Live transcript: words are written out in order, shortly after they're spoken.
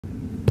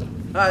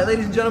Alright,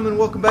 ladies and gentlemen,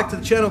 welcome back to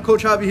the channel.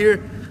 Coach Javi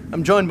here.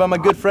 I'm joined by my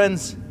good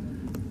friends,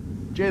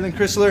 Jalen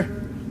Chrysler,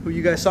 who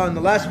you guys saw in the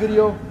last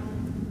video,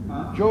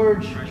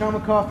 George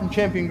Chamakoff from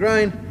Champion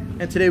Grind,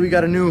 and today we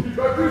got a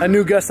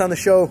new guest on the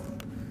show.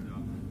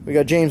 We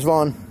got James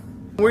Vaughn.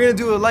 We're gonna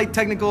do a light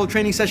technical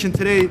training session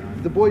today.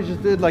 The boys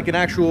just did like an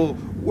actual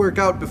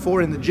workout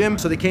before in the gym,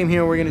 so they came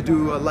here and we're gonna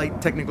do a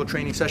light technical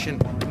training session,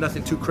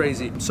 nothing too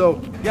crazy.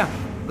 So yeah,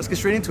 let's get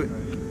straight into it.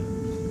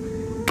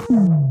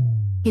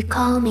 You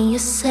call me a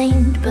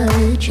saint,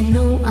 but you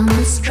know I'm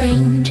a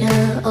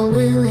stranger, all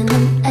willing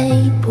and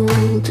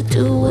able to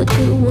do what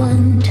you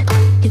want.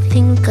 You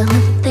think I'm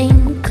a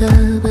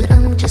thinker, but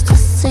I'm just a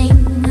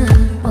singer,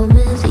 all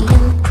busy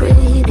and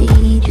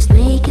pretty, just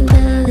making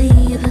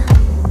believe.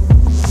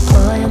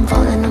 Boy, I'm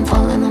falling, I'm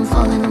falling, I'm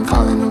falling, I'm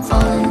falling, I'm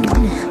falling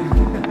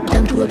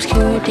down to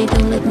obscurity,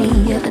 don't let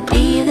me ever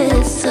be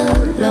this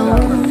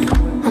alone.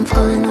 I'm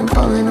falling, I'm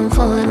falling, I'm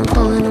falling, I'm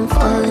falling, I'm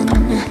falling.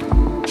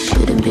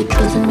 Shouldn't be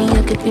trusting me,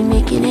 I could be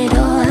making it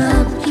all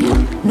up, you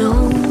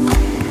know.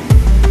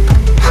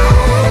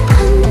 Out of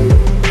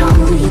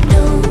control, you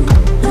don't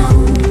know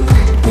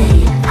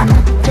me. I'm a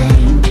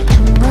danger to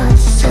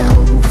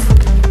myself.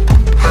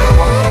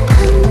 Out of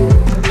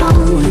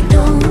control, you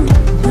don't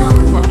know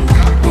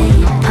me.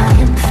 I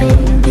am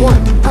fading,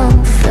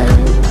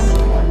 unfelt.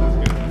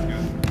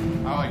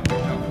 I like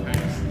picking up the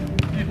pace.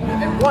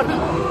 And one.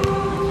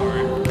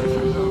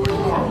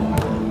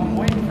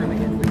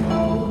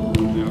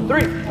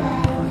 Three.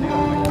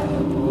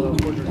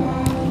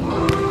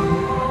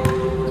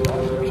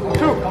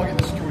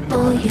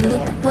 Oh, you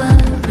look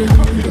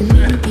worried, and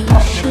maybe you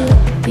should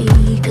be,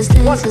 cause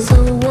this is a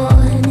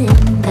warning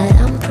that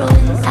I'm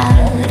throwing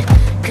out,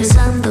 cause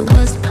I'm the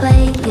worst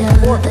player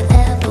that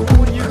ever would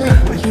put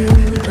you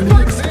to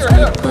mix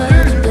sweet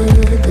words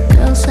with the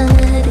girl's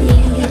sanity.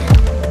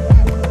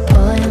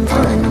 Boy, I'm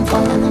falling, I'm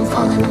falling, I'm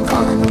falling, I'm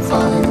falling, I'm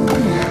falling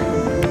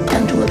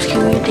down to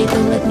obscurity,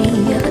 don't let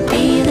me ever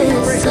be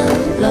this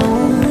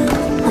alone.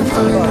 I'm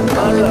falling, I'm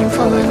falling, I'm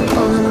falling, I'm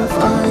falling, I'm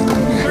falling.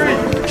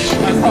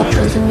 Shouldn't be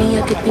trusting me,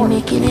 I could be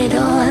making it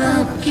all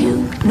up,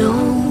 you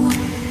know.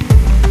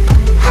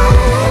 Out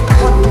of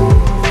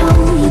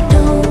control, you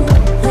don't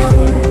know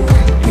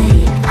me.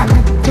 I'm a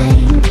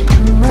danger to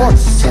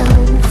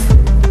myself.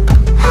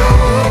 Out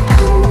of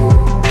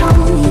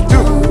control, you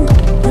don't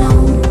know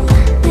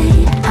me.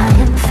 I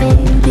am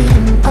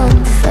fading,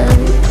 unfelt.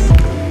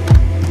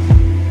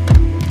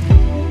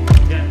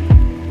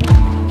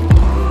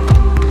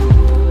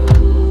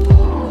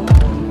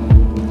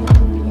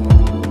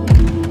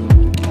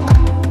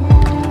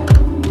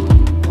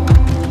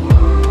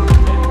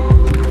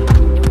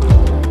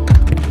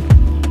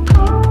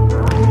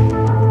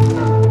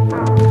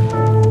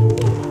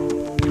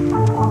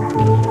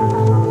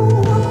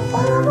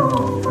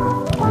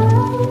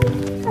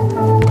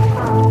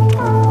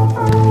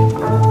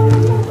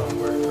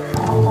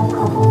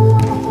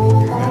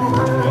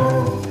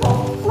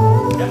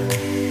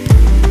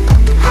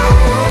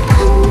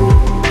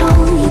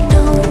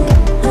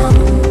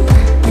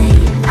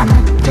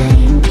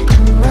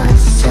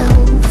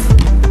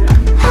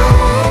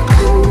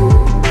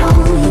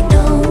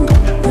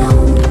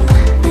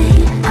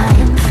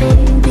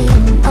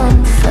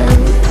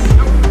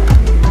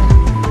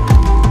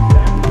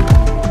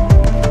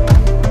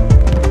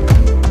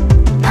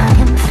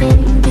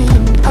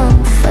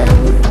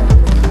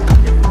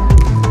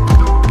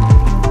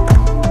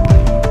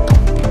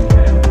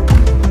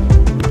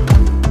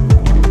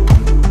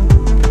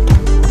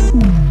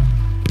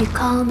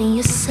 Call me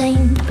a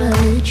saint,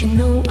 but you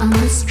know I'm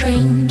a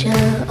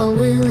stranger, all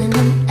willing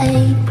and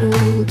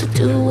able to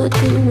do what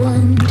you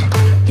want.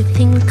 You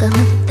think I'm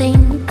a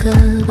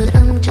thinker, but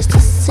I'm just a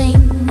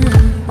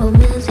singer, all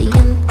busy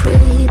and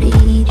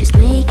pretty, just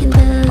making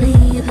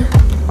believe.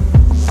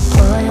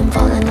 Boy, I'm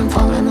falling, I'm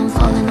falling, I'm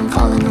falling, I'm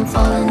falling, I'm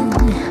falling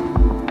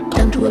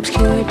down to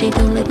obscurity,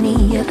 don't let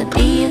me ever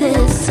be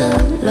this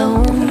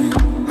alone.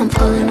 I'm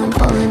falling, I'm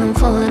falling, I'm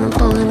falling, I'm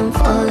falling, I'm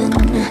falling.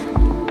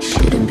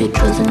 Shouldn't be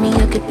trusting me,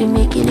 I could be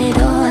making it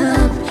all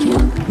up, you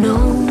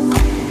know.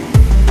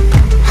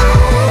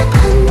 Out of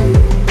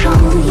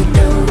control, you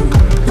don't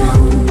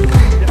know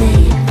me.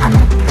 I'm a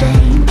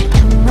danger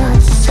to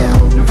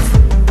myself.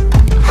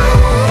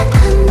 Out of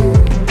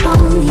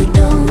control, you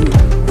don't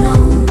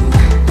know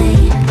me.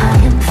 I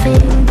am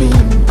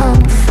fading,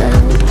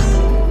 unfelt.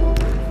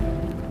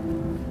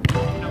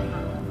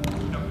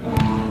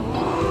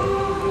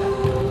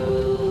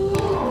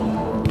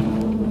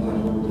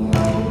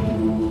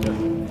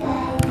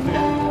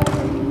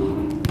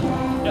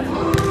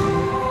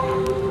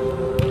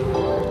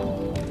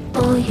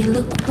 Oh, you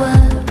look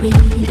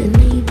worried, and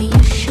maybe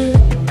you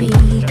should be,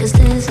 cause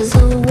this is a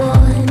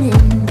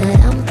warning that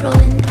I'm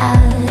throwing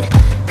out,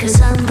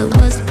 cause I'm the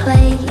worst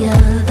player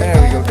that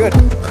ever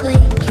will play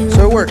you.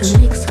 So it works.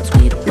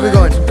 Keep it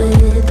going.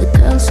 With the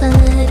girl's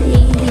sanity.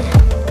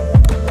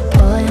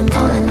 Boy, I'm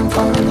falling, I'm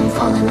falling, I'm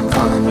falling, I'm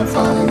falling, I'm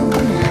falling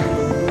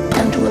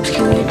down to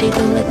obscurity,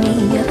 don't let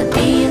me ever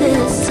be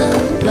this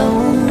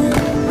alone.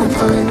 I'm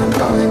falling, I'm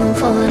falling, I'm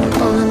falling, I'm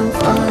falling, I'm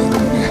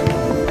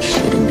falling.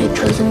 Shouldn't be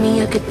trusted.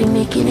 me, I could be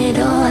making it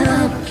all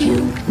up, you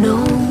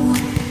know.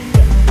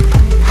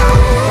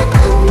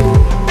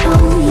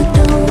 Oh, you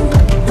don't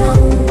know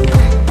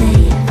me,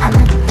 I'm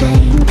a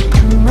danger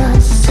to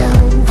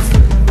myself.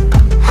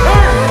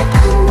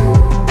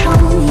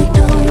 Oh, you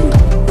don't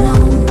know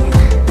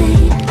me,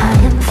 I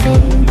am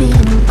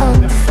fading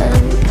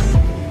unfelt.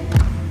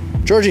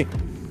 Georgie.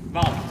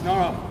 No,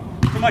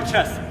 for my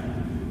chest.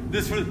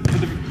 This for the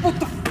what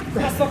the f?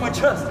 That's not my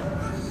chest.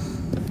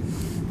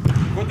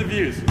 For the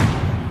views.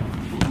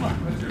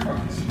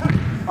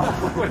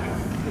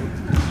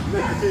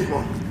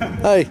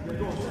 Hey.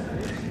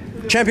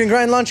 Champion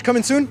Grind launch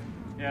coming soon?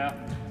 Yeah.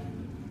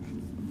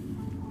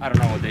 I don't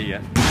know what day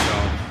yet.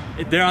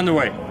 So they're on the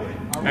way.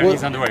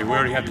 Everything's on the way. We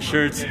already have the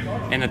shirts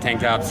and the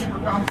tank tops.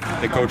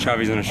 The coach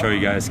Javi's gonna show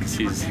you guys because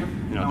he's, you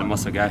know, the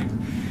muscle guy.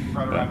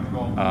 But,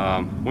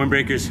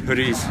 windbreakers,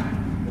 hoodies,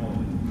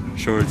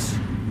 shorts,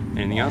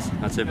 anything else?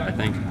 That's it, I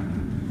think.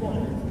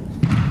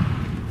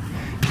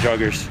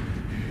 Joggers.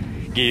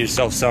 Get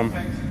yourself some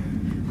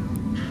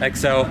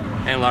XL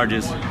and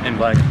larges in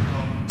black.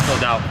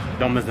 Sold out.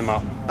 Don't miss them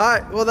out. All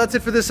right, well, that's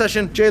it for this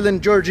session.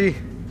 Jalen, Georgie,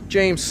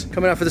 James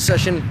coming out for the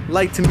session.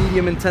 Light to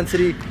medium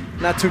intensity,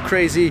 not too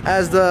crazy.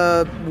 As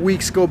the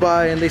weeks go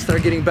by and they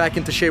start getting back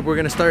into shape, we're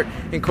gonna start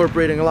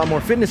incorporating a lot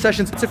more fitness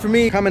sessions. That's it for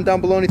me. Comment down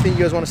below anything you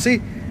guys wanna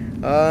see.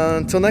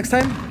 Until next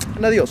time,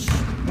 and adios,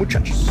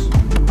 muchachos.